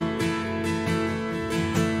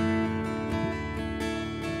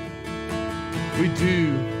We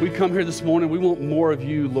do. We come here this morning. We want more of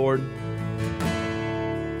you, Lord.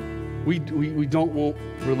 We don't want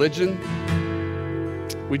religion.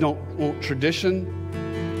 We don't want tradition.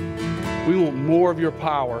 We want more of your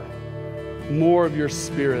power, more of your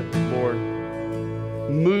spirit, Lord.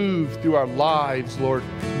 Move through our lives, Lord.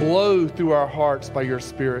 Blow through our hearts by your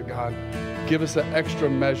spirit, God. Give us an extra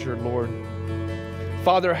measure, Lord.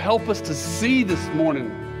 Father, help us to see this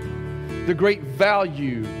morning the great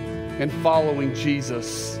value in following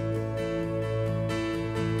Jesus.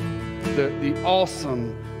 The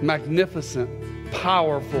awesome, magnificent,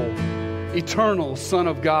 powerful, eternal Son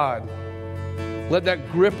of God. Let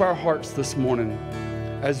that grip our hearts this morning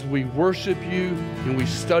as we worship you and we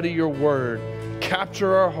study your word.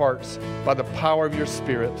 Capture our hearts by the power of your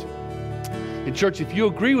Spirit. And church, if you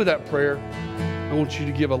agree with that prayer, I want you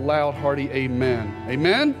to give a loud, hearty amen.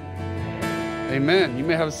 Amen? Amen. You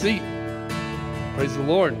may have a seat. Praise the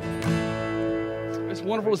Lord. It's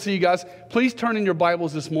wonderful to see you guys. Please turn in your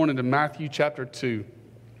Bibles this morning to Matthew chapter 2.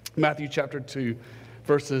 Matthew chapter 2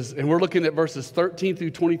 verses, and we're looking at verses 13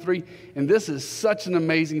 through 23. And this is such an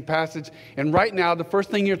amazing passage. And right now, the first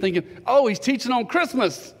thing you're thinking, oh, he's teaching on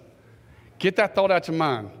Christmas. Get that thought out your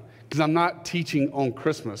mind, because I'm not teaching on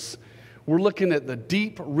Christmas. We're looking at the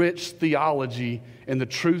deep, rich theology and the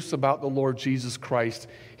truths about the Lord Jesus Christ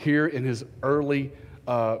here in his early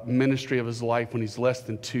ministry of his life when he's less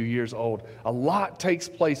than 2 years old. A lot takes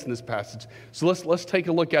place in this passage. So let's take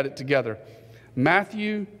a look at it together.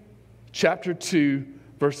 Matthew chapter 2,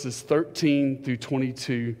 verses 13 through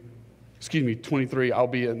 23, I'll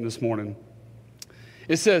be in this morning.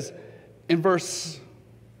 It says in verse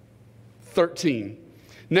 13,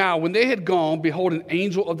 now when they had gone, behold, an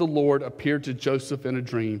angel of the Lord appeared to Joseph in a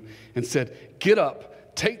dream and said, get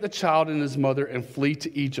up, take the child and his mother and flee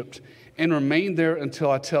to Egypt and remain there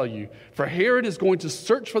until I tell you. For Herod is going to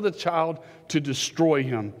search for the child to destroy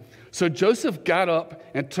him. So Joseph got up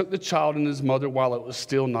and took the child and his mother while it was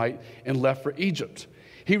still night and left for Egypt.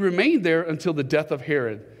 He remained there until the death of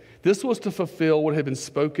Herod. This was to fulfill what had been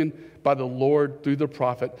spoken by the Lord through the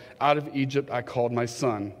prophet, out of Egypt I called my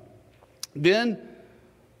son. Then,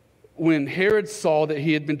 when Herod saw that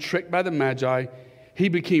he had been tricked by the Magi, he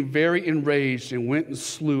became very enraged and went and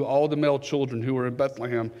slew all the male children who were in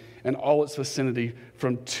Bethlehem and all its vicinity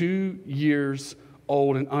from 2 years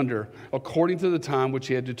old and under, according to the time which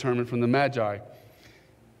he had determined from the Magi.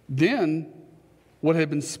 Then, what had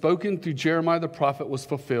been spoken through Jeremiah the prophet was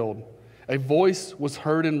fulfilled. A voice was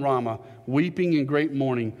heard in Ramah, weeping in great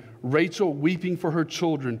mourning, Rachel weeping for her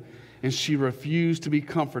children, and she refused to be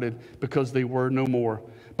comforted because they were no more.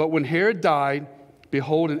 But when Herod died,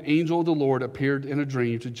 behold, an angel of the Lord appeared in a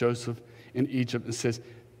dream to Joseph in Egypt and says,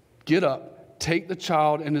 get up, take the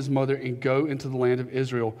child and his mother and go into the land of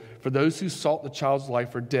Israel, for those who sought the child's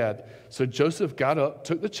life are dead. So Joseph got up,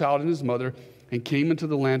 took the child and his mother, and came into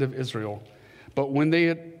the land of Israel. But when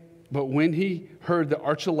he heard that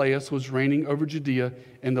Archelaus was reigning over Judea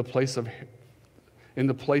in the place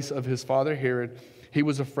of his father Herod, he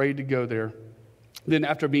was afraid to go there. Then,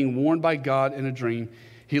 after being warned by God in a dream,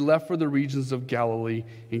 he left for the regions of Galilee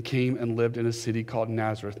and came and lived in a city called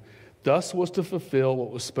Nazareth. Thus was to fulfill what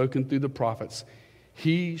was spoken through the prophets.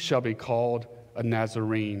 He shall be called a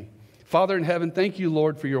Nazarene. Father in heaven, thank you,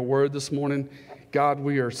 Lord, for your word this morning. God,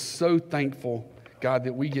 we are so thankful, God,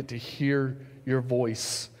 that we get to hear your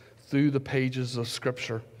voice through the pages of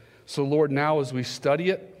Scripture. So, Lord, now as we study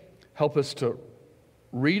it, help us to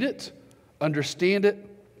read it, understand it,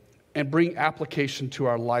 and bring application to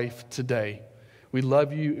our life today. We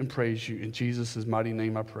love you and praise you. In Jesus' mighty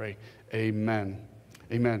name I pray. Amen.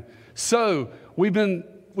 Amen. So, we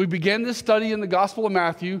began this study in the Gospel of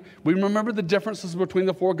Matthew. We remember the differences between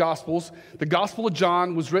the four Gospels. The Gospel of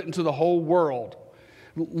John was written to the whole world.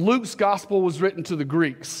 Luke's Gospel was written to the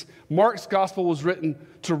Greeks. Mark's Gospel was written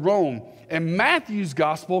to Rome. And Matthew's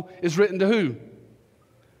Gospel is written to who?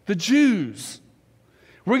 The Jews.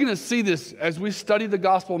 We're going to see this as we study the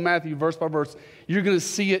Gospel of Matthew verse by verse. You're going to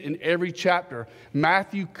see it in every chapter.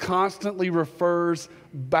 Matthew constantly refers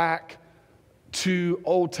back to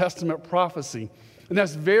Old Testament prophecy. And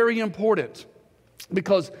that's very important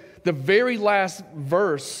because the very last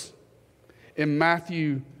verse in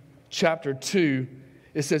Matthew chapter 2,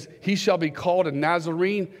 it says, he shall be called a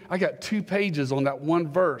Nazarene. I got 2 pages on that one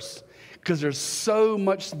verse because there's so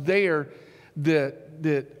much there that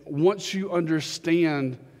once you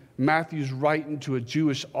understand Matthew's writing to a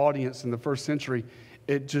Jewish audience in the first century,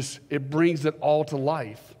 it brings it all to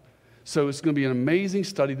life. So it's going to be an amazing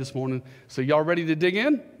study this morning. So y'all ready to dig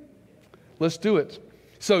in? Let's do it.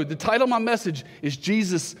 So the title of my message is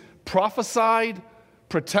Jesus prophesied,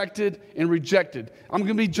 protected, and rejected. I'm going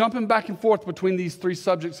to be jumping back and forth between these three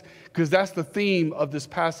subjects because that's the theme of this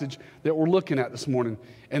passage that we're looking at this morning.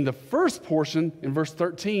 And the first portion in verse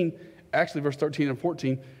 13, actually verse 13 and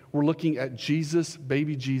 14, we're looking at Jesus,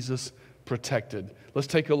 baby Jesus, protected. Let's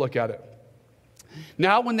take a look at it.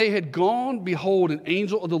 Now when they had gone, behold, an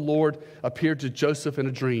angel of the Lord appeared to Joseph in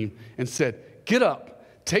a dream and said, "Get up,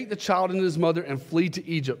 take the child and his mother and flee to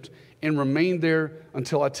Egypt and remain there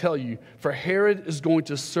until I tell you, for Herod is going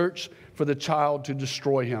to search for the child to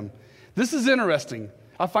destroy him." This is interesting.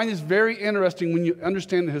 I find this very interesting when you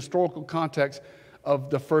understand the historical context of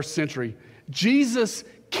the first century. Jesus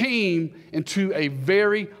came into a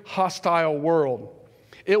very hostile world.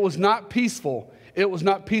 It was not peaceful. It was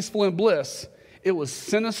not peaceful and bliss. It was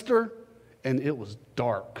sinister and it was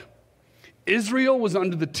dark. Israel was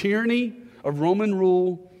under the tyranny of Roman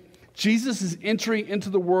rule. Jesus' entry into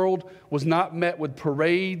the world was not met with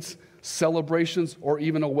parades, celebrations, or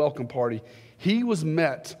even a welcome party. He was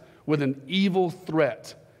met with an evil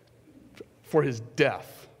threat for his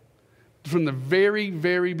death. From the very,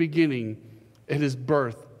 very beginning at his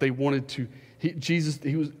birth, they wanted to,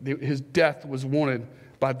 his death was wanted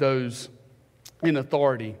by those in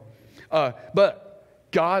authority. But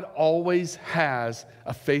God always has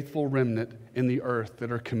a faithful remnant in the earth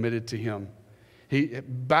that are committed to him.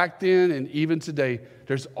 Back then and even today,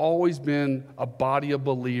 there's always been a body of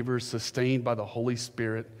believers sustained by the Holy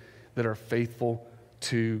Spirit that are faithful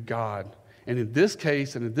to God. And in this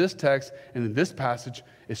case, and in this text, and in this passage,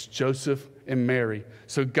 it's Joseph and Mary.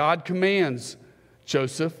 So God commands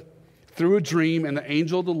Joseph through a dream and the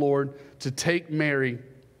angel of the Lord to take Mary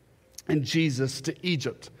and Jesus to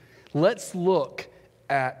Egypt. Let's look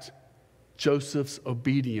at Joseph's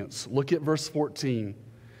obedience. Look at verse 14.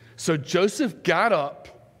 So Joseph got up,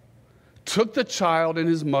 took the child and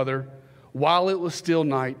his mother while it was still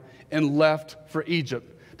night, and left for Egypt.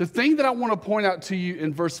 The thing that I want to point out to you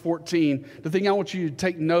in verse 14, the thing I want you to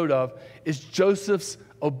take note of, is Joseph's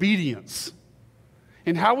obedience.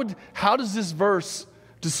 And how does this verse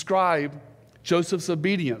describe Joseph's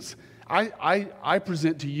obedience? I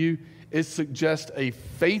present to you, it suggests a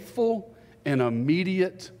faithful and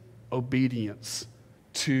immediate obedience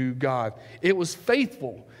to God. It was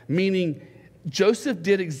faithful, meaning Joseph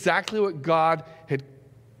did exactly what God had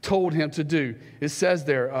told him to do. It says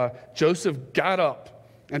there, Joseph got up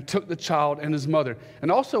and took the child and his mother.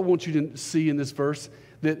 And also I want you to see in this verse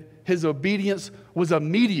that his obedience was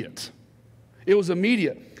immediate. It was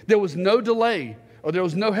immediate. There was no delay or there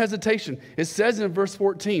was no hesitation. It says in verse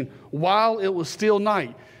 14, while it was still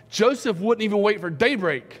night. Joseph wouldn't even wait for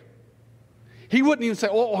daybreak. He wouldn't even say,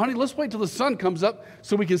 "Oh, honey, let's wait till the sun comes up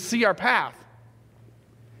so we can see our path."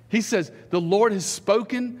 He says, "The Lord has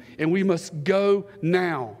spoken and we must go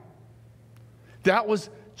now." That was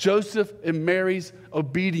Joseph and Mary's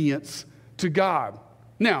obedience to God.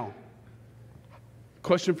 Now,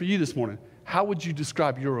 question for you this morning. How would you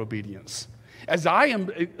describe your obedience? As I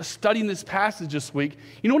am studying this passage this week,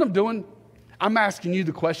 you know what I'm doing? I'm asking you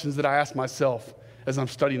the questions that I ask myself as I'm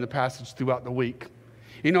studying the passage throughout the week.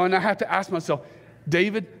 You know, and I have to ask myself,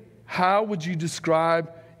 David, how would you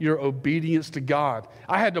describe your obedience to God?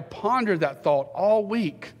 I had to ponder that thought all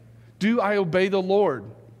week. Do I obey the Lord?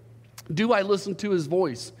 Do I listen to his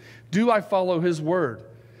voice? Do I follow his word?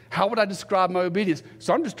 How would I describe my obedience?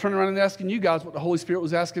 So I'm just turning around and asking you guys what the Holy Spirit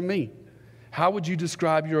was asking me. How would you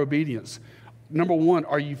describe your obedience? Number one,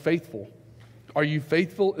 are you faithful? Are you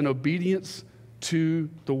faithful in obedience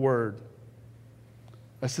to the word?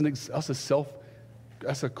 That's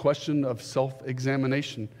a question of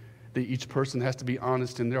self-examination that each person has to be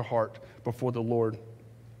honest in their heart before the Lord.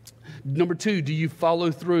 Number two, do you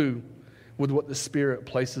follow through with what the Spirit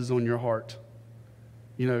places on your heart?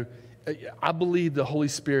 You know, I believe the Holy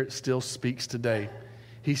Spirit still speaks today.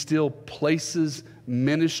 He still places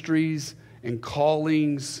ministries and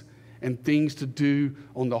callings and things to do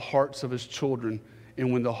on the hearts of his children.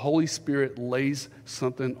 And when the Holy Spirit lays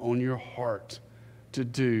something on your heart to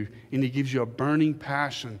do, and he gives you a burning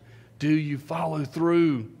passion, do you follow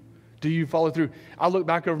through? Do you follow through? I look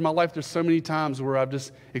back over my life, there's so many times where I've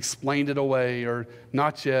just explained it away, or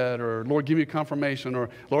not yet, or Lord, give me a confirmation, or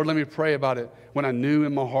Lord, let me pray about it, when I knew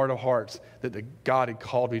in my heart of hearts that God had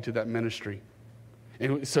called me to that ministry.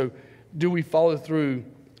 And so, do we follow through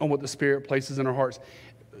on what the Spirit places in our hearts?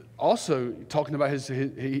 Also, talking about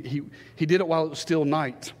he did it while it was still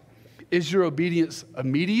night. Is your obedience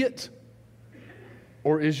immediate?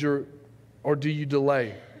 Or do you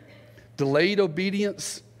delay? Delayed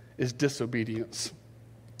obedience is disobedience.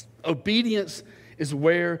 Obedience is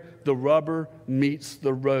where the rubber meets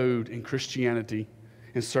the road in Christianity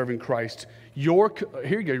and serving Christ. Here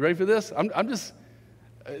you go. You ready for this?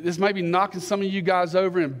 This might be knocking some of you guys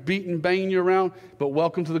over and beating, banging you around, but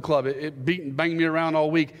welcome to the club. It beat and banged me around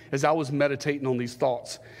all week as I was meditating on these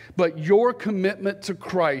thoughts. But your commitment to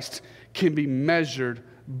Christ can be measured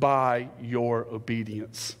by your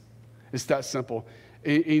obedience. It's that simple.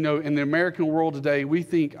 In the American world today, we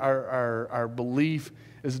think our belief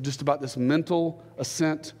is just about this mental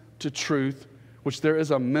assent to truth, which there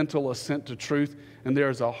is a mental assent to truth, and there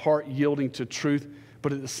is a heart yielding to truth.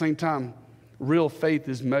 But at the same time, real faith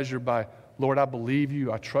is measured by, Lord, I believe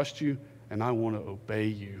you, I trust you, and I want to obey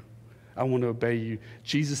you. I want to obey you.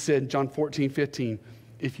 Jesus said in John 14:15,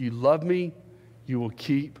 if you love me, you will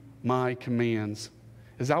keep my commands.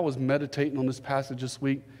 As I was meditating on this passage this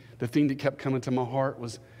week, the thing that kept coming to my heart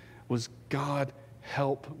was God,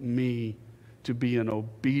 help me to be an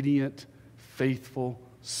obedient, faithful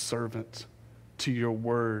servant to your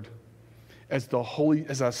word. As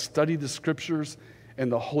I study the scriptures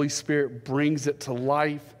and the Holy Spirit brings it to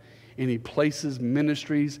life, and he places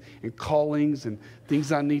ministries and callings and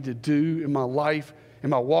things I need to do in my life,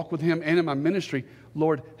 in my walk with him and in my ministry,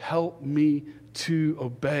 Lord, help me to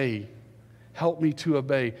obey. Help me to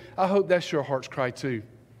obey. I hope that's your heart's cry too,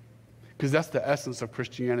 because that's the essence of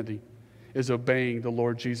Christianity, is obeying the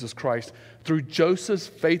Lord Jesus Christ. Through Joseph's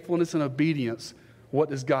faithfulness and obedience, what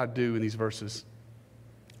does God do in these verses?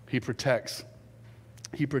 He protects.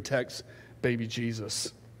 He protects baby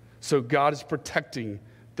Jesus. So God is protecting,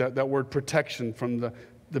 that word protection from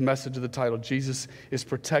the message of the title. Jesus is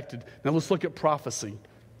protected. Now let's look at prophecy.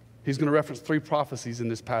 He's going to reference 3 prophecies in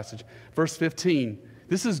this passage. Verse 15.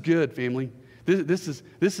 This is good, family. This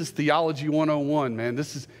is theology 101, man.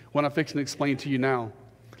 This is what I'm fixing to explain to you now.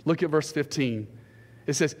 Look at verse 15.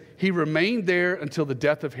 It says, he remained there until the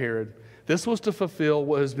death of Herod. This was to fulfill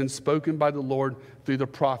what has been spoken by the Lord through the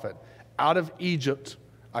prophet. Out of Egypt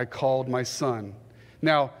I called my son.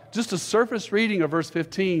 Now, just a surface reading of verse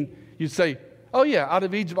 15, you'd say, oh yeah, out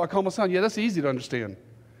of Egypt I called my son. Yeah, that's easy to understand.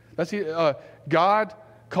 God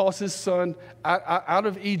calls his son out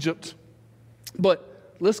of Egypt.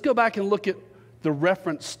 But let's go back and look at the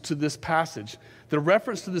reference to this passage. The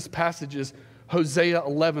reference to this passage is Hosea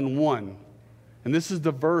 11:1. And this is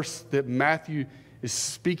the verse that Matthew is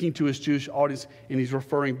speaking to his Jewish audience, and he's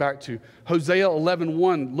referring back to. Hosea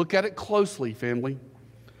 11:1, look at it closely, family.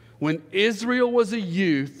 When Israel was a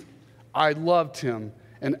youth, I loved him,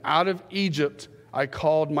 and out of Egypt I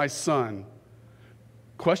called my son.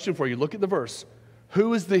 Question for you, look at the verse.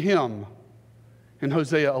 Who is the him in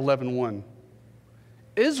Hosea 11:1?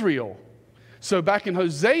 Israel. So back in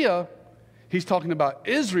Hosea, he's talking about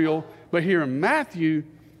Israel, but here in Matthew,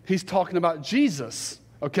 he's talking about Jesus,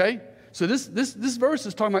 okay? So this verse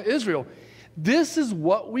is talking about Israel. This is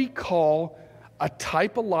what we call a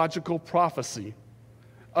typological prophecy.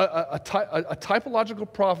 A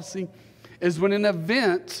typological prophecy is when an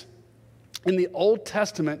event in the Old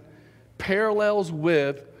Testament parallels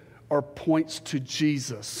with or points to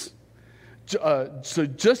Jesus.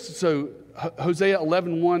 So Hosea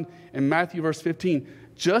 11:1 and Matthew verse 15,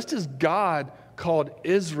 just as God called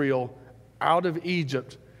Israel out of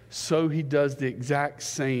Egypt, so he does the exact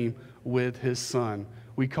same with his son.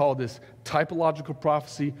 We call this typological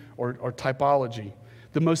prophecy or typology.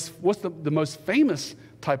 The most famous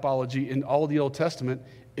typology in all of the Old Testament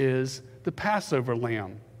is the Passover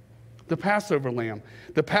lamb. The Passover lamb.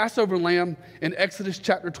 The Passover lamb in Exodus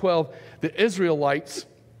chapter 12, the Israelites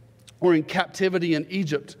were in captivity in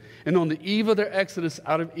Egypt. And on the eve of their exodus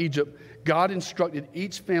out of Egypt, God instructed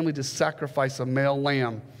each family to sacrifice a male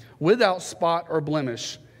lamb without spot or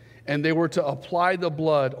blemish. And they were to apply the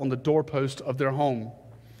blood on the doorpost of their home.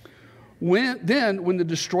 When the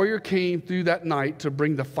destroyer came through that night to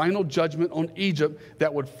bring the final judgment on Egypt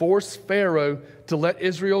that would force Pharaoh to let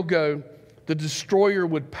Israel go, the destroyer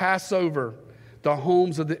would pass over the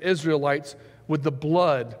homes of the Israelites with the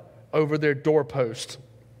blood over their doorpost.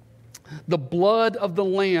 The blood of the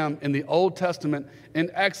lamb in the Old Testament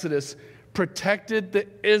in Exodus protected the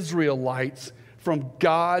Israelites from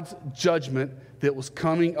God's judgment that was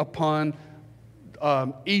coming upon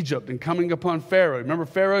Egypt and coming upon Pharaoh. Remember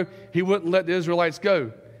Pharaoh? He wouldn't let the Israelites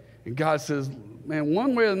go. And God says, man,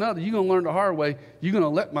 one way or another, you're going to learn the hard way. You're going to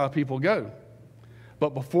let my people go.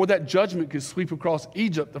 But before that judgment could sweep across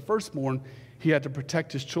Egypt, the firstborn, he had to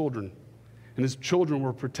protect his children. And his children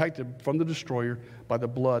were protected from the destroyer by the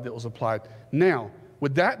blood that was applied. Now,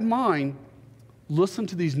 with that in mind, listen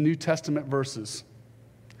to these New Testament verses.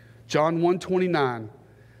 John 1:29.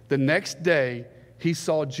 The next day, he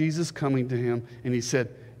saw Jesus coming to him, and he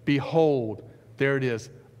said, behold, there it is,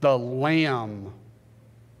 the Lamb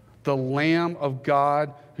of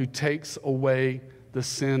God who takes away the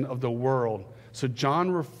sin of the world. So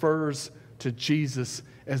John refers to Jesus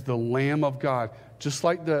as the Lamb of God. Just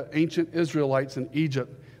like the ancient Israelites in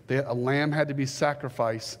Egypt, a lamb had to be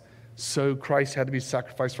sacrificed, so Christ had to be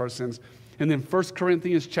sacrificed for our sins. And then 1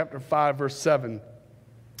 Corinthians chapter 5, verse 7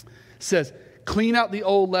 says, clean out the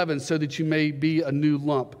old leaven so that you may be a new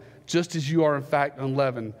lump, just as you are in fact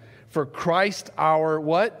unleavened. For Christ our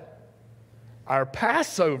what? Our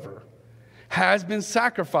Passover has been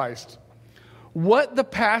sacrificed. What the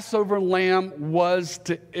Passover lamb was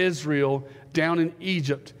to Israel down in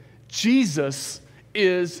Egypt, Jesus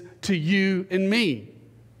is to you and me.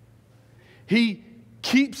 He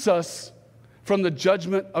keeps us from the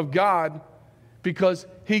judgment of God because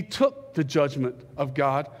he took the judgment of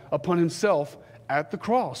God upon himself at the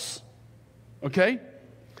cross. Okay?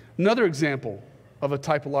 Another example of a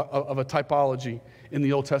typology in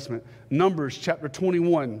the Old Testament. Numbers chapter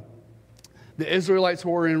 21. The Israelites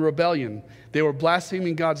were in rebellion. They were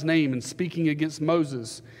blaspheming God's name and speaking against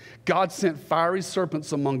Moses. God sent fiery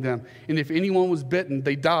serpents among them, and if anyone was bitten,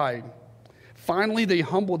 they died. Finally, they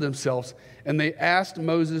humbled themselves, and they asked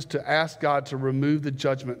Moses to ask God to remove the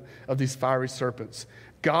judgment of these fiery serpents.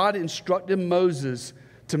 God instructed Moses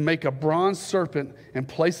to make a bronze serpent and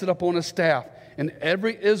place it up on a staff. And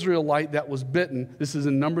every Israelite that was bitten, this is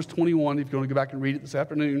in Numbers 21, if you want to go back and read it this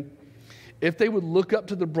afternoon, if they would look up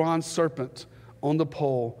to the bronze serpent on the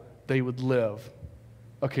pole, they would live.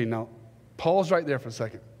 Okay, now, pause right there for a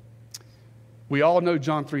second. We all know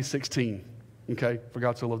John 3:16. Okay, for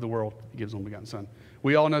God so loved the world, he gives his only begotten Son.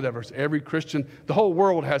 We all know that verse. Every Christian, the whole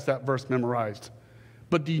world has that verse memorized.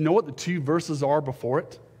 But do you know what the two verses are before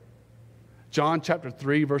it? John chapter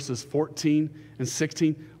 3, verses 14 and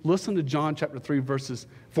 16. Listen to John chapter 3, verses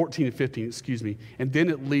 14 and 15, and then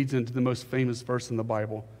it leads into the most famous verse in the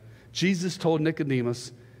Bible. Jesus told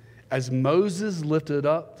Nicodemus, as Moses lifted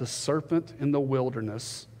up the serpent in the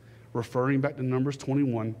wilderness, referring back to Numbers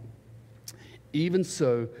 21, even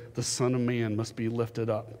so the Son of Man must be lifted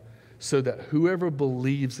up, so that whoever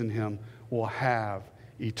believes in him will have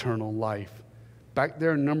eternal life. Back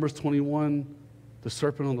there in Numbers 21, the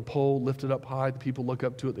serpent on the pole lifted up high, the people look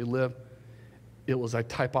up to it, they live. It was a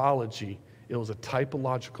typology. It was a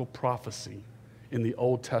typological prophecy in the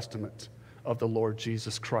Old Testament of the Lord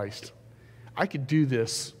Jesus Christ. I could do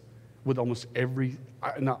this with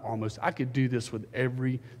I could do this with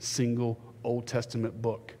every single Old Testament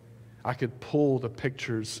book. I could pull the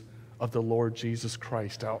pictures of the Lord Jesus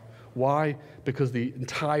Christ out. Why? Because the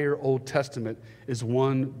entire Old Testament is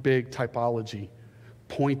one big typology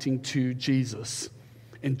pointing to Jesus.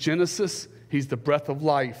 In Genesis, he's the breath of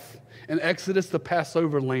life. In Exodus, the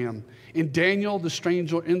Passover lamb. In Daniel, the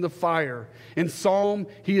stranger in the fire. In Psalm,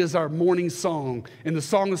 he is our morning song. In the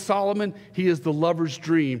Song of Solomon, he is the lover's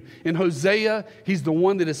dream. In Hosea, he's the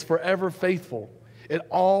one that is forever faithful. It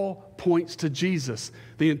all points to Jesus.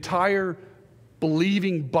 The entire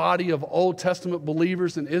believing body of Old Testament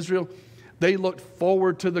believers in Israel, they looked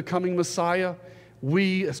forward to the coming Messiah.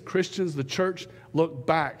 We, as Christians, the church, look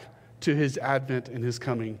back to his advent and his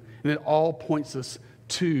coming. And it all points us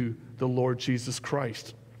to the Lord Jesus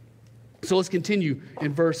Christ. So let's continue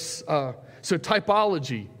in verse. So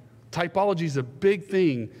typology. Typology is a big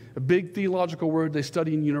thing, a big theological word they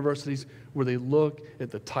study in universities where they look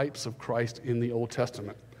at the types of Christ in the Old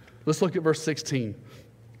Testament. Let's look at verse 16.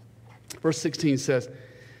 Verse 16 says,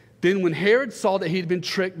 then when Herod saw that he had been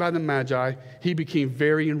tricked by the Magi, he became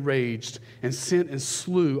very enraged and sent and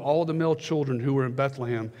slew all the male children who were in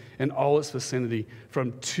Bethlehem and all its vicinity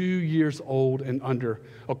from 2 years old and under,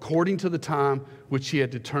 according to the time which he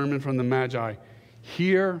had determined from the Magi.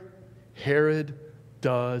 Here, Herod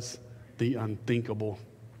does the unthinkable.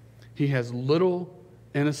 He has little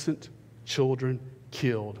innocent children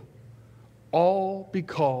killed, all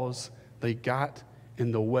because they got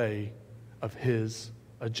in the way of his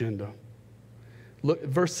agenda. Look,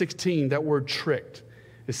 verse 16, that word tricked.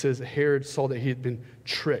 It says Herod saw that he had been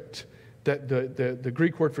tricked. That the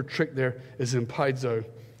Greek word for trick there is empaizo.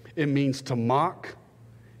 It means to mock.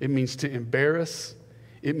 It means to embarrass.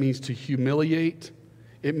 It means to humiliate.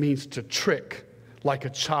 It means to trick like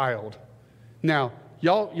a child. Now,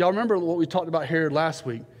 y'all remember what we talked about Herod last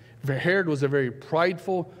week. Herod was a very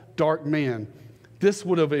prideful, dark man. This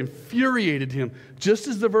would have infuriated him. Just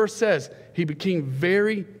as the verse says, he became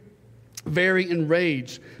very, very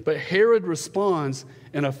enraged. But Herod responds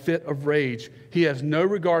in a fit of rage. He has no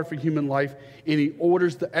regard for human life, and he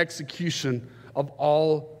orders the execution of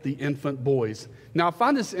all the infant boys. Now, I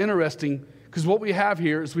find this interesting because what we have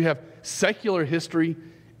here is we have secular history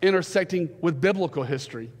intersecting with biblical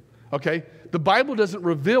history. Okay? The Bible doesn't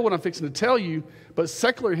reveal what I'm fixing to tell you, but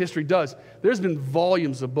secular history does. There's been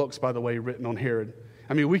volumes of books, by the way, written on Herod.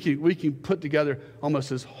 I mean, we can put together almost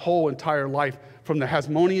his whole entire life from the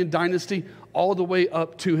Hasmonean dynasty all the way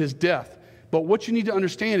up to his death. But what you need to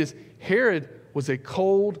understand is Herod was a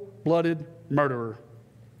cold-blooded murderer.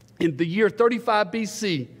 In the year 35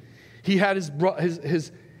 BC, he had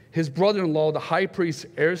his brother-in-law, the high priest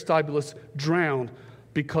Aristobulus, drowned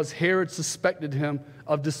because Herod suspected him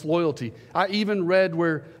of disloyalty. I even read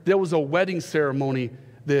where there was a wedding ceremony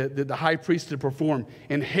that the high priest had performed.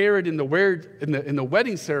 And Herod, in the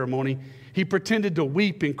wedding ceremony, he pretended to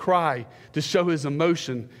weep and cry to show his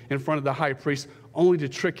emotion in front of the high priest, only to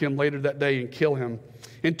trick him later that day and kill him.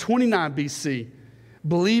 In 29 BC,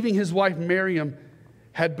 believing his wife Miriam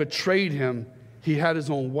had betrayed him, he had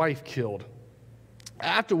his own wife killed.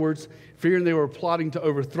 Afterwards, fearing they were plotting to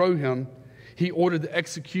overthrow him, he ordered the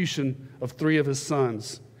execution of 3 of his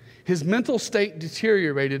sons. His mental state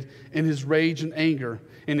deteriorated in his rage and anger,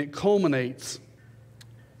 and it culminates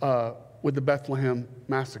with the Bethlehem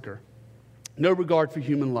massacre. No regard for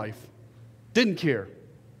human life. Didn't care.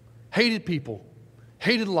 Hated people.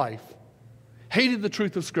 Hated life. Hated the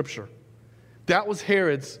truth of Scripture. That was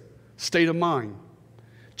Herod's state of mind.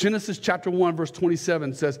 Genesis chapter 1, verse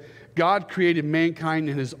 27 says, God created mankind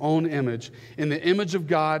in his own image. In the image of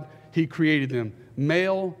God, he created them.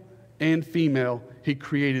 Male and female, he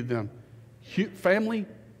created them. Family,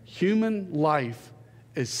 human life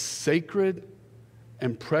is sacred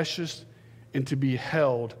and precious and to be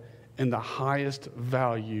held in the highest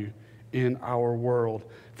value in our world.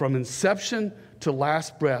 From inception to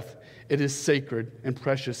last breath, it is sacred and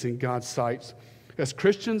precious in God's sight. As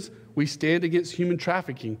Christians, we stand against human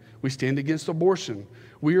trafficking. We stand against abortion.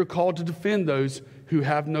 We are called to defend those who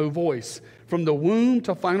have no voice. From the womb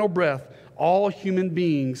to final breath, all human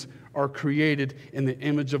beings are created in the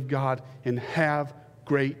image of God and have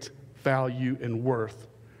great value and worth,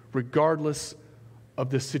 regardless of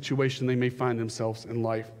the situation they may find themselves in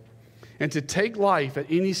life. And to take life at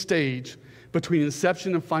any stage between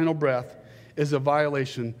inception and final breath is a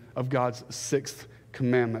violation of God's 6th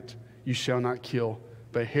commandment. You shall not kill.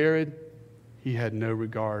 But Herod, he had no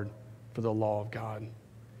regard for the law of God.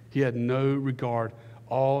 He had no regard.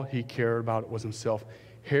 All he cared about was himself.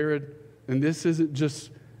 Herod, and this isn't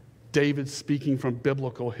just David speaking from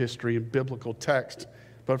biblical history and biblical text,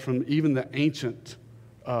 but from even the ancient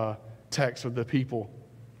text of the people.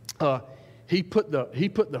 He put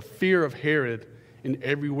the fear of Herod in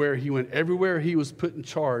everywhere he went. Everywhere he was put in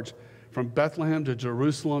charge, from Bethlehem to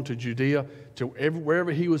Jerusalem to Judea to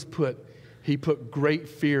wherever he was put, he put great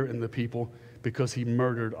fear in the people because he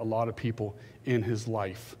murdered a lot of people in his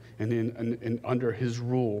life and under his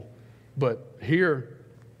rule. But here,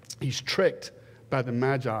 he's tricked by the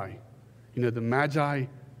Magi. You know, the Magi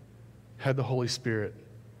had the Holy Spirit.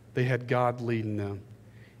 They had God leading them.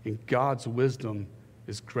 And God's wisdom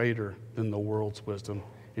is greater than the world's wisdom.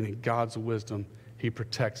 And in God's wisdom, he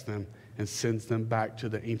protects them and sends them back to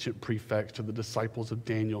the ancient prefects, to the disciples of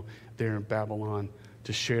Daniel there in Babylon,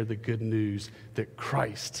 to share the good news that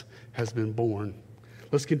Christ has been born.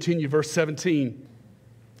 Let's continue, verse 17.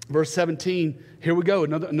 Verse 17, here we go,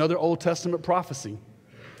 another Old Testament prophecy.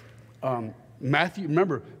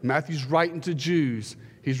 Matthew's writing to Jews.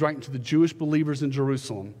 He's writing to the Jewish believers in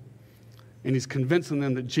Jerusalem. And he's convincing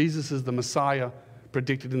them that Jesus is the Messiah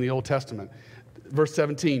predicted in the Old Testament. Verse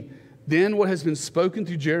 17, then what has been spoken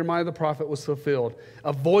through Jeremiah the prophet was fulfilled.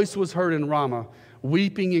 A voice was heard in Ramah,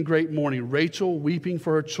 weeping in great mourning, Rachel weeping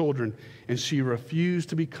for her children, and she refused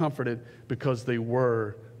to be comforted because they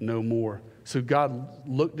were no more. So God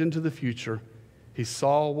looked into the future. He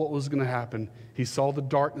saw what was going to happen. He saw the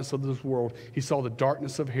darkness of this world. He saw the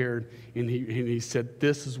darkness of Herod, and he said,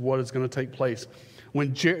 this is what is going to take place.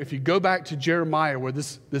 If you go back to Jeremiah, where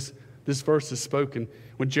this verse is spoken,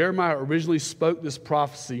 when Jeremiah originally spoke this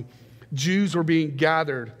prophecy, Jews were being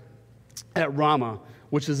gathered at Ramah,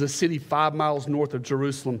 which is a city 5 miles north of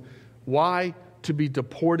Jerusalem. Why? To be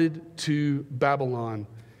deported to Babylon.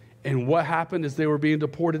 And what happened as they were being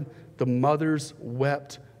deported? The mothers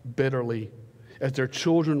wept bitterly as their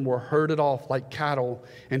children were herded off like cattle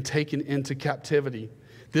and taken into captivity.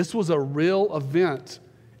 This was a real event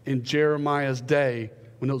in Jeremiah's day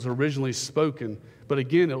when it was originally spoken. But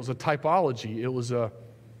again, it was a typology. It was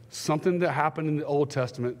something that happened in the Old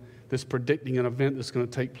Testament that's predicting an event that's going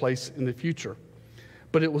to take place in the future.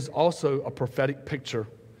 But it was also a prophetic picture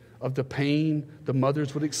of the pain the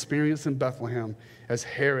mothers would experience in Bethlehem as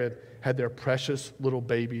Herod had their precious little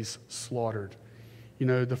babies slaughtered. You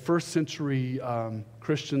know, the first century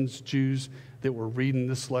Christians, Jews that were reading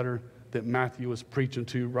this letter that Matthew was preaching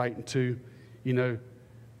to, writing to, you know,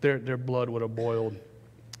 their blood would have boiled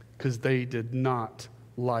because they did not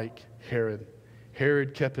like Herod.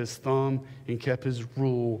 Herod kept his thumb and kept his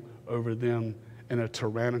rule over them in a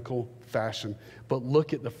tyrannical fashion. But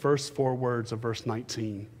look at the first 4 words of verse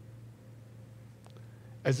 19.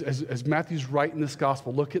 As Matthew's writing this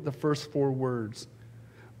gospel, look at the first 4 words.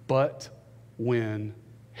 But when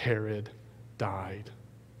Herod died.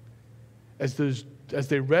 As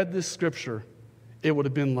they read this scripture, it would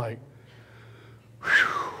have been like,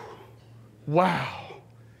 whew, wow,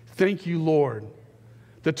 thank you, Lord.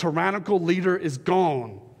 The tyrannical leader is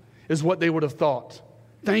gone, is what they would have thought.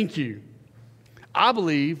 Thank you. I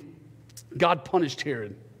believe God punished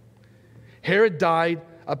Herod. Herod died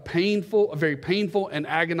a very painful and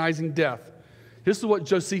agonizing death. This is what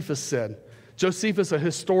Josephus said. Josephus, a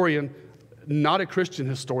historian, not a Christian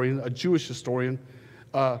historian, a Jewish historian,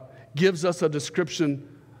 gives us a description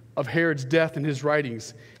of Herod's death in his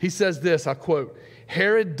writings. He says this, I quote,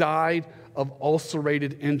 Herod died of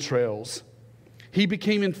ulcerated entrails. He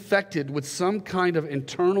became infected with some kind of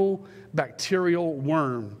internal bacterial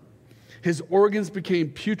worm. His organs became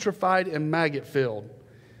putrefied and maggot-filled.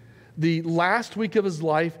 The last week of his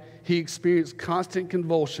life, he experienced constant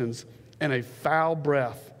convulsions and a foul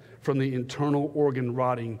breath from the internal organ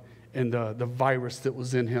rotting and the virus that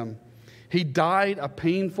was in him. He died a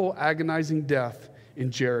painful, agonizing death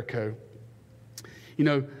in Jericho. You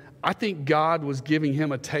know, I think God was giving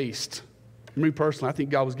him a taste. Me personally, I think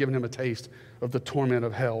God was giving him a taste of the torment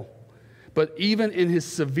of hell. But even in his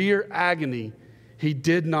severe agony, he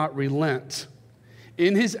did not relent.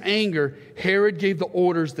 In his anger, Herod gave the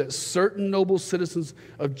orders that certain noble citizens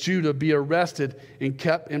of Judah be arrested and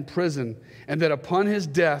kept in prison, and that upon his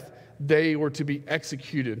death, they were to be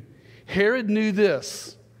executed. Herod knew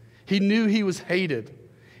this. He knew he was hated.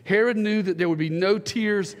 Herod knew that there would be no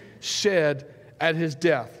tears shed at his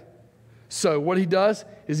death. So what he does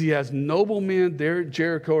is he has noble men there at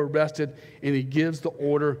Jericho arrested, and he gives the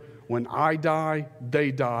order, when I die,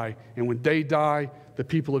 they die. And when they die, the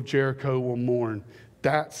people of Jericho will mourn.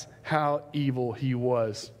 That's how evil he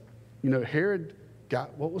was. You know, Herod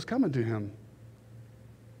got what was coming to him.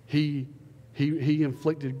 He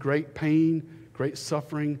inflicted great pain, great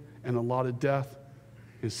suffering, and a lot of death.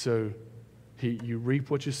 And so you reap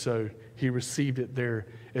what you sow. He received it there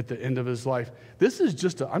at the end of his life. This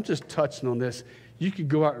is I'm just touching on this. You could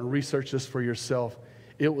go out and research this for yourself.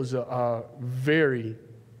 It was a very,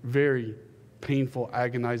 very painful,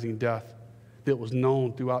 agonizing death that was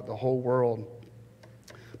known throughout the whole world.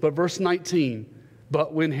 But verse 19,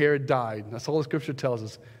 but when Herod died, that's all the scripture tells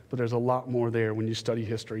us, but there's a lot more there when you study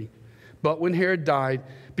history. But when Herod died,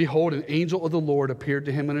 behold, an angel of the Lord appeared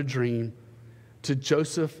to him in a dream to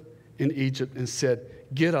Joseph in Egypt and said,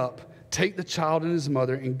 get up, take the child and his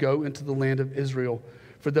mother and go into the land of Israel,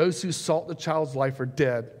 for those who sought the child's life are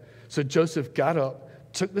dead. So Joseph got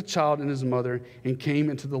up, took the child and his mother, and came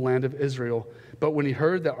into the land of Israel. But when he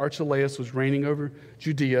heard that Archelaus was reigning over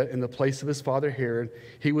Judea in the place of his father Herod,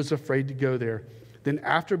 he was afraid to go there. Then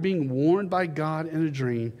after being warned by God in a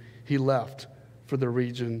dream, he left for the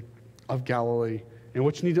region of Galilee. And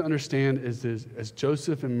what you need to understand is as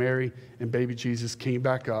Joseph and Mary and baby Jesus came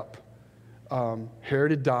back up,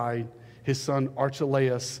 Herod had died. His son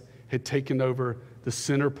Archelaus had taken over the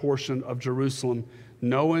center portion of Jerusalem.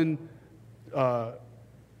 Knowing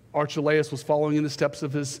Archelaus was following in the steps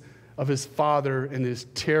of his father and his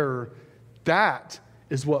terror, that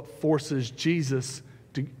is what forces Jesus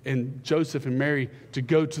and Joseph and Mary to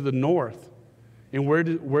go to the north. And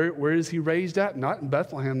where is he raised at? Not in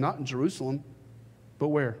Bethlehem, not in Jerusalem, but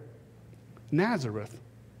where? Nazareth.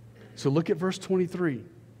 So look at verse 23.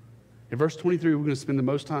 In verse 23, we're going to spend the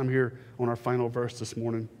most time here on our final verse this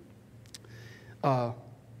morning.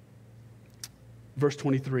 Verse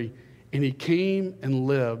 23, and he came and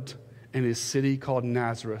lived in a city called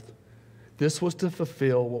Nazareth. This was to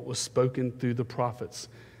fulfill what was spoken through the prophets.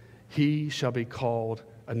 He shall be called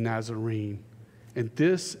a Nazarene. And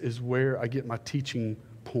this is where I get my teaching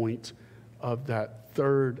point of that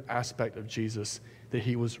third aspect of Jesus, that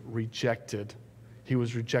he was rejected. He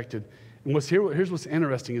was rejected. And here's what's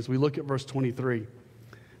interesting as we look at verse 23.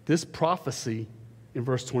 This prophecy in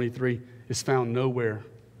verse 23 is found nowhere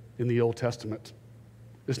in the Old Testament.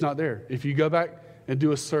 It's not there. If you go back and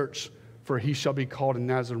do a search for he shall be called a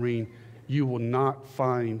Nazarene, you will not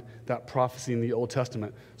find that prophecy in the Old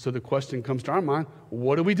Testament. So the question comes to our mind,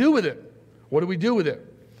 what do we do with it? What do we do with it?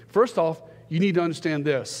 First off, you need to understand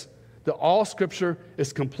this, that all Scripture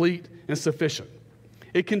is complete and sufficient.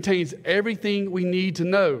 It contains everything we need to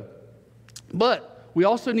know. But we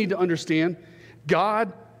also need to understand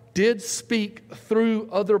God did speak through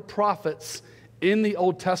other prophets in the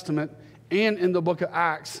Old Testament and in the book of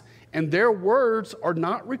Acts, and their words are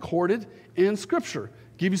not recorded in Scripture.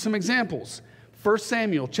 Give you some examples. 1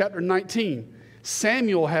 Samuel chapter 19.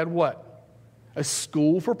 Samuel had what? A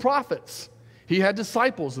school for prophets. He had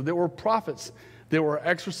disciples that were prophets that were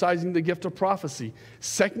exercising the gift of prophecy.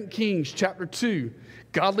 2 Kings chapter 2.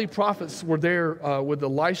 Godly prophets were there with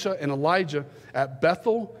Elisha and Elijah at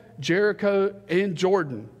Bethel, Jericho, and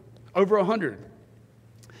Jordan. Over 100.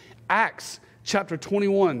 Acts chapter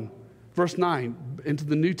 21, verse 9, into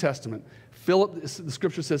the New Testament. Philip, the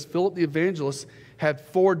scripture says, Philip the evangelist had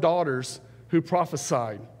 4 daughters who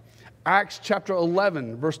prophesied. Acts chapter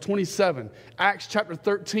 11, verse 27. Acts chapter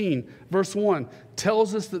 13, verse 1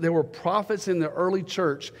 tells us that there were prophets in the early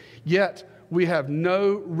church, yet we have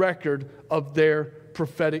no record of their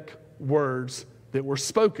prophetic words that were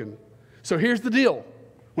spoken. So here's the deal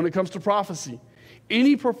when it comes to prophecy.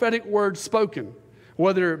 Any prophetic word spoken,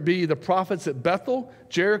 whether it be the prophets at Bethel,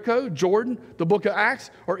 Jericho, Jordan, the book of Acts,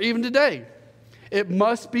 or even today, it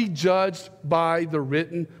must be judged by the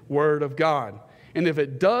written word of God. And if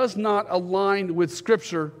it does not align with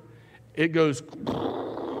Scripture, it goes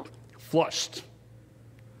flushed.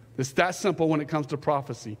 It's that simple when it comes to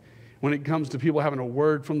prophecy. When it comes to people having a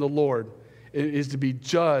word from the Lord, it is to be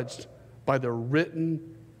judged by the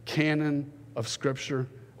written canon of Scripture,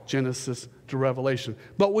 Genesis to Revelation.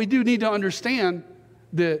 But we do need to understand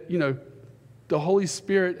that, the Holy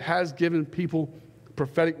Spirit has given people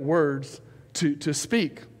prophetic words to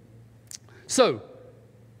speak. So,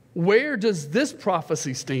 where does this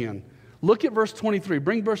prophecy stand? Look at verse 23.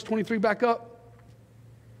 Bring verse 23 back up.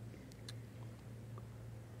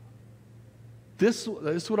 This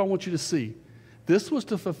is what I want you to see. This was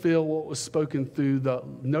to fulfill what was spoken through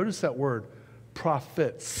notice that word,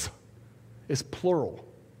 prophets. It's plural.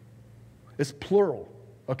 It's plural,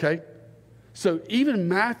 okay? So even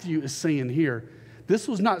Matthew is saying here, this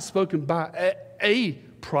was not spoken by a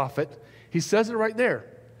prophet. He says it right there.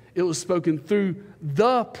 It was spoken through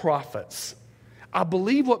the prophets. I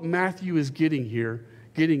believe what Matthew is getting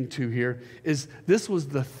to here, is this was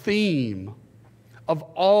the theme of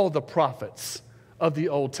all the prophets of the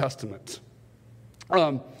Old Testament.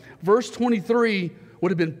 Verse 23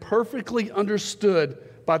 would have been perfectly understood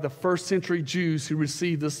by the first century Jews who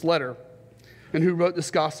received this letter and who wrote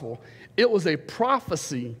this gospel. It was a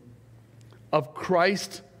prophecy of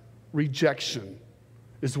Christ's rejection,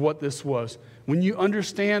 is what this was. When you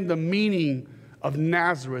understand the meaning of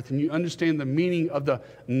Nazareth and you understand the meaning of the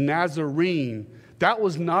Nazarene, that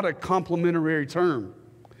was not a complimentary term.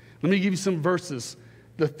 Let me give you some verses,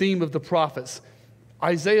 the theme of the prophets.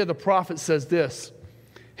 Isaiah the prophet says this: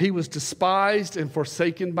 He was despised and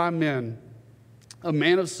forsaken by men, a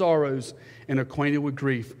man of sorrows and acquainted with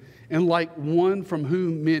grief. And like one from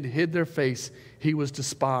whom men hid their face, he was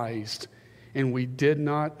despised, and we did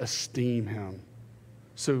not esteem him.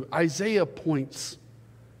 So Isaiah points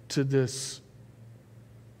to this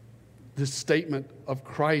statement of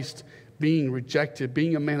Christ being rejected,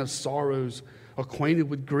 being a man of sorrows, acquainted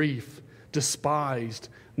with grief, despised,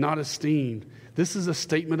 not esteemed. This is a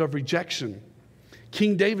statement of rejection.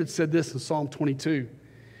 King David said this in Psalm 22.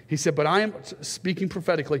 He said, but I am, speaking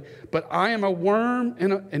prophetically, but I am a worm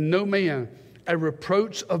and no man, a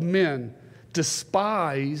reproach of men,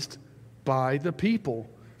 despised by the people.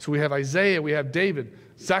 So we have Isaiah, we have David,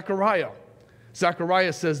 Zechariah.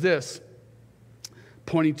 Zechariah says this,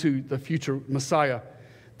 pointing to the future Messiah: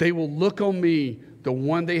 they will look on me, the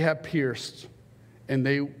one they have pierced, and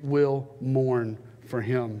they will mourn for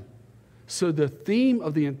him. So the theme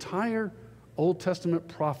of the entire Old Testament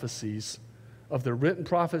prophecies of the written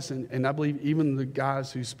prophets, and I believe even the guys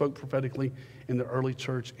who spoke prophetically in the early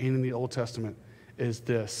church and in the Old Testament, is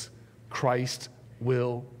this: Christ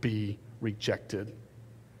will be rejected.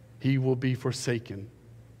 He will be forsaken.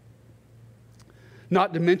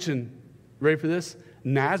 Not to mention, ready for this?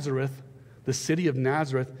 Nazareth, the city of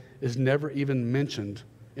Nazareth, is never even mentioned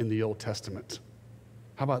in the Old Testament.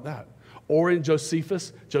 How about that? Or in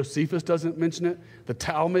Josephus. Josephus doesn't mention it. The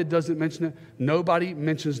Talmud doesn't mention it. Nobody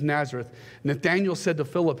mentions Nazareth. Nathanael said to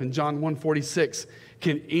Philip in John 1:46,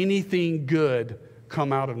 can anything good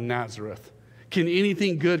come out of Nazareth? Can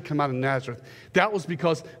anything good come out of Nazareth? That was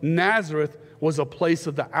because Nazareth was a place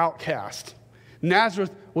of the outcast.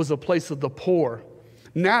 Nazareth was a place of the poor.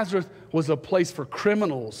 Nazareth was a place for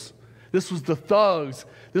criminals. This was the thugs.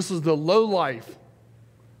 This was the lowlife.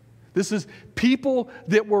 This is people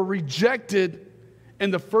that were rejected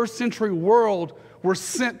in the first century world were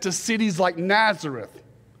sent to cities like Nazareth.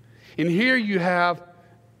 And here you have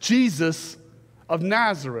Jesus of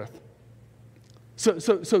Nazareth.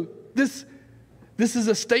 So this is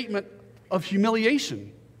a statement of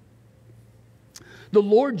humiliation. The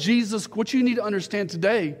Lord Jesus, what you need to understand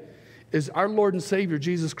today is our Lord and Savior,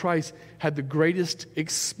 Jesus Christ, had the greatest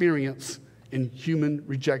experience in human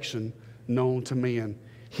rejection known to man.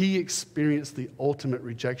 He experienced the ultimate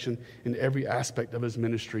rejection in every aspect of his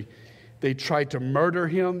ministry. They tried to murder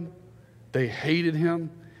him, they hated him,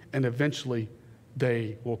 and eventually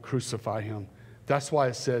they will crucify him. That's why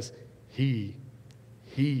it says, he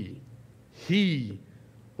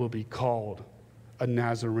will be called a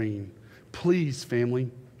Nazarene. Please,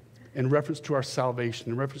 family, in reference to our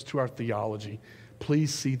salvation, in reference to our theology,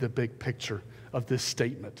 please see the big picture of this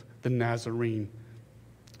statement, the Nazarene.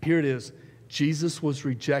 Here it is. Jesus was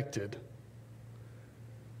rejected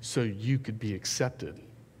so you could be accepted.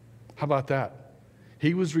 How about that?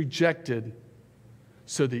 He was rejected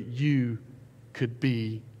so that you could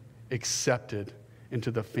be accepted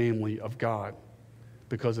into the family of God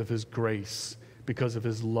because of his grace, because of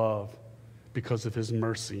his love, because of his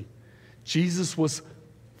mercy. Jesus was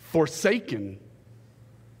forsaken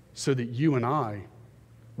so that you and I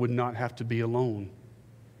would not have to be alone.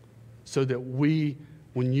 So that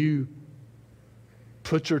when you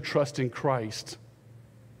put your trust in Christ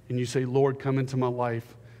and you say, Lord, come into my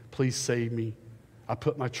life, please save me. I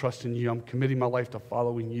put my trust in you. I'm committing my life to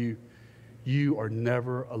following you. You are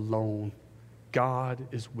never alone. God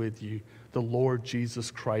is with you. The Lord Jesus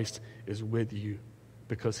Christ is with you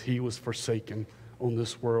because he was forsaken on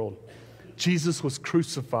this world. Jesus was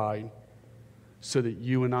crucified so that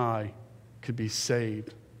you and I could be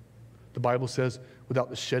saved. The Bible says, without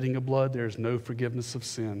the shedding of blood, there is no forgiveness of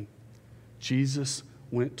sin. Jesus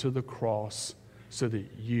went to the cross so that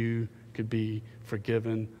you could be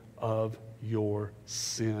forgiven of your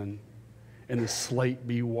sin and the slate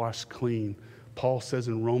be washed clean. Paul says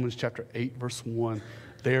in Romans chapter 8, verse 1,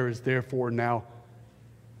 there is therefore now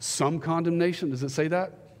some condemnation. Does it say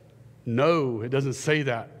that? No, it doesn't say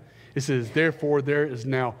that. It says, therefore there is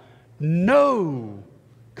now no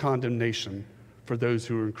condemnation for those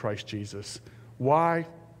who are in Christ Jesus. Why?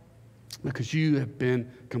 Because you have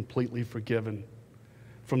been completely forgiven.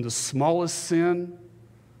 From the smallest sin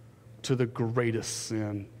to the greatest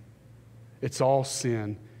sin. It's all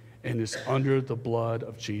sin, and it's under the blood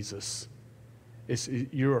of Jesus.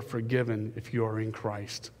 You are forgiven if you are in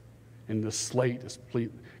Christ. And the slate is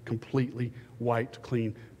completely wiped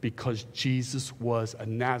clean because Jesus was a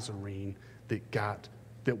Nazarene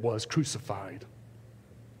that was crucified.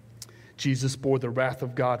 Jesus bore the wrath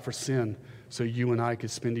of God for sin so you and I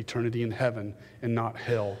could spend eternity in heaven and not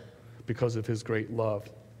hell because of his great love.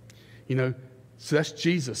 So that's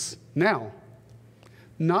Jesus. Now,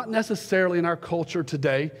 not necessarily in our culture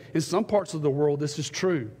today. In some parts of the world, this is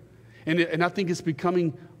true. And I think it's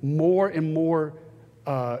becoming more and more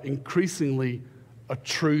increasingly a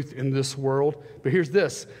truth in this world. But here's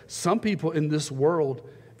this. Some people in this world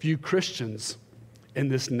view Christians in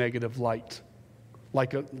this negative light.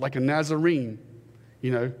 Like a Nazarene.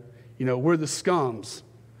 We're the scums.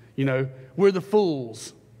 We're the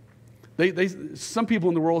fools. Some people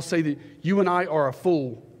in the world say that you and I are a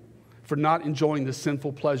fool for not enjoying the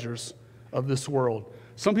sinful pleasures of this world.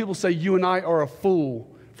 Some people say you and I are a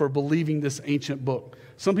fool for believing this ancient book.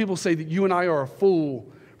 Some people say that you and I are a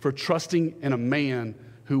fool for trusting in a man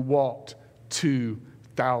who walked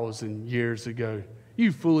 2,000 years ago.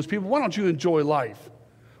 You foolish people, why don't you enjoy life?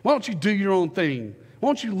 Why don't you do your own thing? Why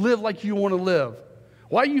don't you live like you want to live?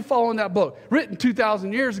 Why are you following that book? Written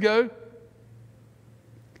 2,000 years ago.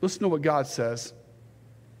 Listen to what God says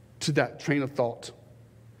to that train of thought.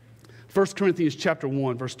 1 Corinthians chapter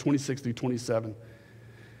 1, verse 26 through 27.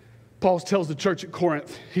 Paul tells the church at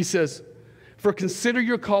Corinth, he says, "For consider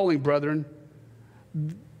your calling, brethren,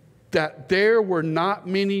 that there were not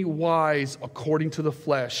many wise according to the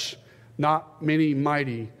flesh, not many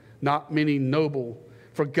mighty, not many noble.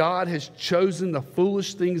 For God has chosen the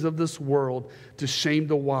foolish things of this world to shame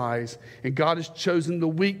the wise, and God has chosen the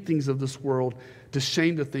weak things of this world to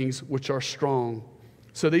shame the things which are strong."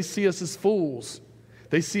 So they see us as fools.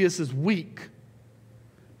 They see us as weak.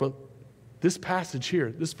 But this passage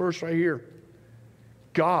here, this verse right here,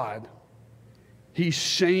 God, he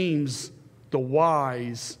shames the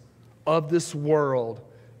wise of this world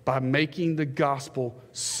by making the gospel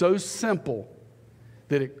so simple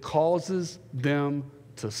that it causes them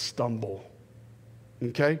to stumble.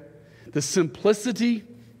 Okay? The simplicity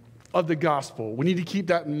of the gospel, we need to keep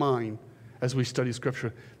that in mind as we study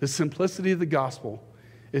Scripture. The simplicity of the gospel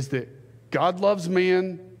is that God loves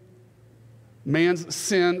man. Man's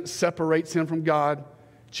sin separates him from God.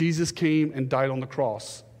 Jesus came and died on the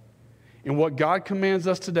cross. And what God commands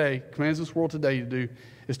us today, commands this world today to do,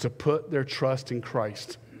 is to put their trust in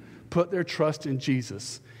Christ. Put their trust in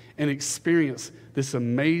Jesus and experience this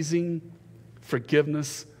amazing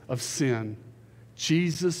forgiveness of sin.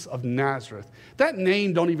 Jesus of Nazareth. That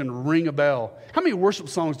name don't even ring a bell. How many worship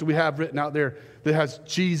songs do we have written out there that has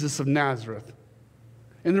Jesus of Nazareth?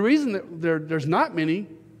 And the reason that there's not many,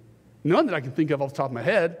 none that I can think of off the top of my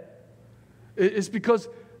head, is because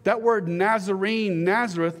that word Nazarene,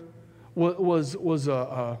 Nazareth, was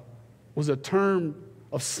a term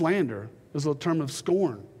of slander. It was a term of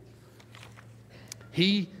scorn.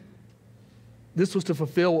 This was to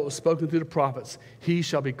fulfill what was spoken through the prophets. He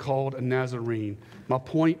shall be called a Nazarene. My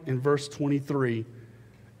point in verse 23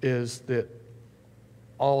 is that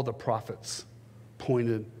all the prophets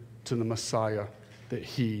pointed to the Messiah, that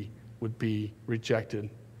he would be rejected.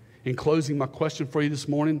 In closing, my question for you this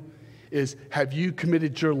morning is, have you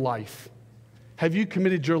committed your life? Have you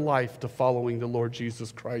committed your life to following the Lord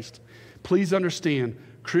Jesus Christ? Please understand,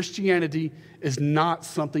 Christianity is not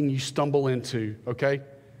something you stumble into, okay?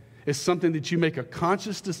 It's something that you make a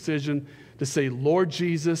conscious decision to say, Lord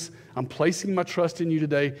Jesus, I'm placing my trust in you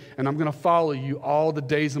today, and I'm going to follow you all the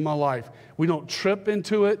days of my life. We don't trip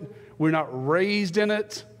into it. We're not raised in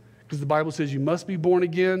it, because the Bible says you must be born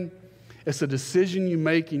again. It's a decision you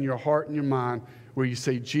make in your heart and your mind where you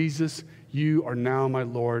say, Jesus, you are now my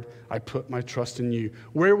Lord. I put my trust in you.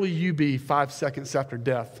 Where will you be 5 seconds after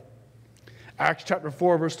death? Acts chapter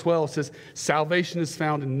 4, verse 12 says, salvation is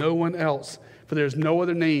found in no one else, for there is no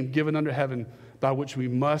other name given under heaven by which we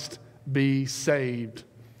must be saved.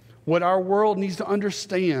 What our world needs to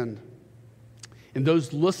understand, and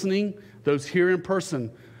those listening, those here in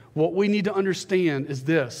person, what we need to understand is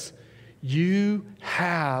this: you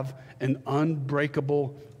have an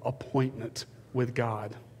unbreakable appointment with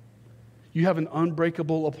God. You have an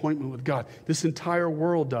unbreakable appointment with God. This entire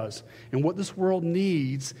world does. And what this world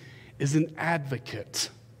needs is an advocate.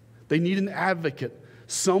 They need an advocate,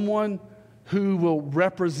 someone who will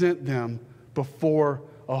represent them before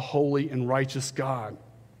a holy and righteous God.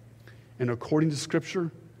 And according to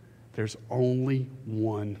Scripture, there's only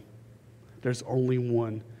one. There's only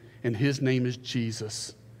one. And his name is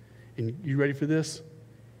Jesus. And you ready for this?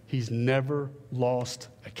 He's never lost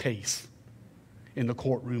a case in the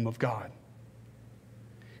courtroom of God.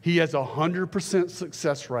 He has 100%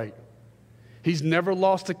 success rate. He's never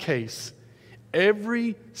lost a case.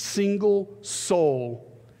 Every single soul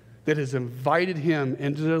that has invited him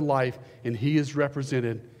into their life and he is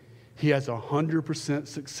represented, he has 100%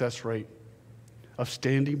 success rate of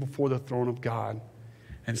standing before the throne of God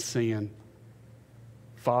and saying,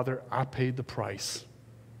 Father, I paid the price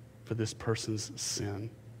for this person's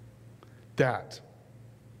sin. That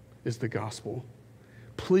is the gospel.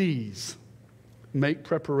 Please make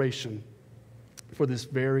preparation for this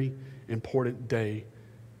very important day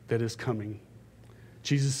that is coming.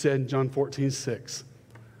 Jesus said in John 14:6,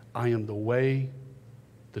 I am the way,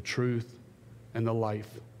 the truth, and the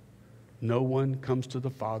life. No one comes to the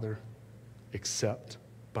Father except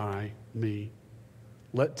by me.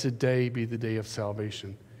 Let today be the day of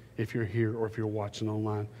salvation. If you're here or if you're watching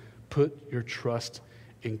online, put your trust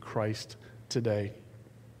in Christ today.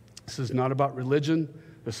 This is not about religion.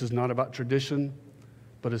 This is not about tradition,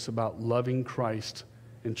 but it's about loving Christ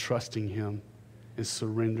and trusting him and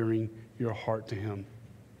surrendering your heart to him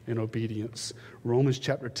in obedience. Romans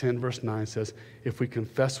chapter 10, verse 9 says, if we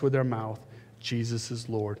confess with our mouth Jesus is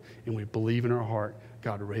Lord and we believe in our heart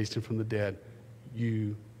God raised him from the dead,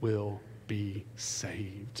 you will be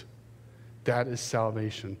saved. That is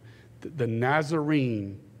salvation. The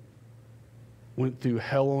Nazarene went through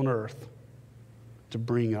hell on earth to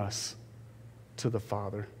bring us to the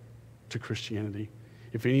Father, to Christianity.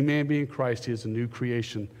 If any man be in Christ, he is a new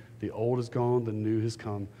creation. The old is gone, the new has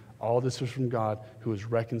come. All this is from God, who is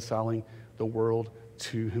reconciling the world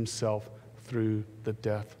to himself through the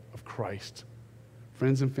death of Christ.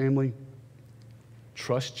 Friends and family,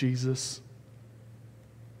 trust Jesus,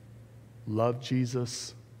 love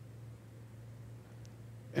Jesus,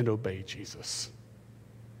 and obey Jesus,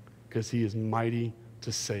 because he is mighty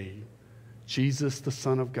to save. Jesus, the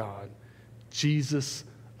Son of God, Jesus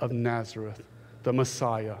of Nazareth, the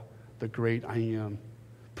Messiah, the great I am.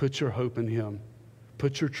 Put your hope in him.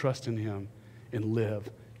 Put your trust in him and live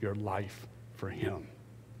your life for him.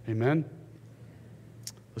 Amen?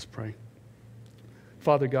 Let's pray.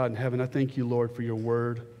 Father God in heaven, I thank you, Lord, for your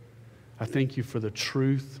word. I thank you for the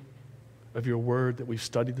truth of your word that we've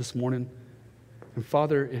studied this morning. And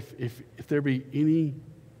Father, if there be any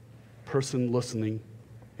person listening,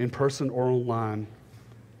 in person or online,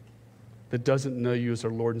 that doesn't know you as our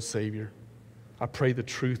Lord and Savior, I pray the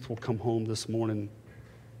truth will come home this morning,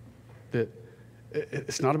 that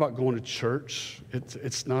it's not about going to church.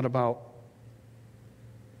 It's not about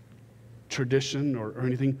tradition or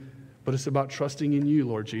anything, but it's about trusting in you,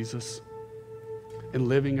 Lord Jesus, and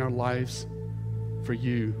living our lives for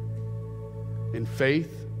you in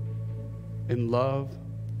faith, in love,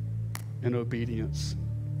 and obedience.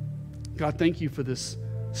 God, thank you for this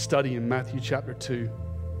study in Matthew chapter 2.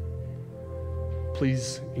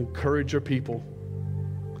 Please encourage your people,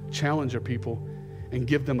 challenge your people, and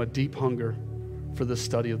give them a deep hunger for the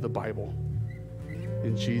study of the Bible.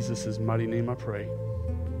 In Jesus' mighty name I pray.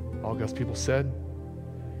 All God's people said,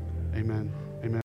 amen.